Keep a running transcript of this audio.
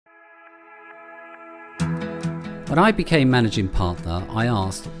When I became managing partner, I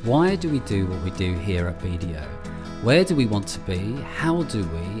asked, why do we do what we do here at BDO? Where do we want to be? How do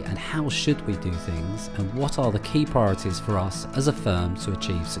we and how should we do things? And what are the key priorities for us as a firm to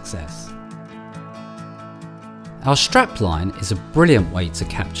achieve success? Our strapline is a brilliant way to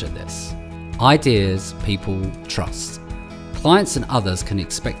capture this. Ideas, people, trust. Clients and others can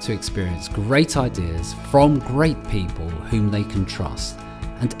expect to experience great ideas from great people whom they can trust,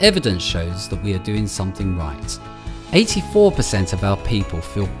 and evidence shows that we are doing something right. 84% of our people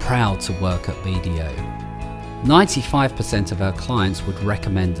feel proud to work at BDO. 95% of our clients would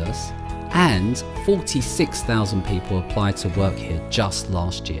recommend us, and 46,000 people applied to work here just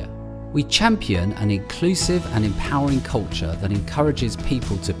last year. We champion an inclusive and empowering culture that encourages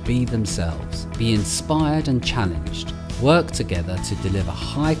people to be themselves, be inspired and challenged, work together to deliver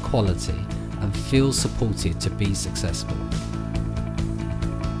high quality, and feel supported to be successful.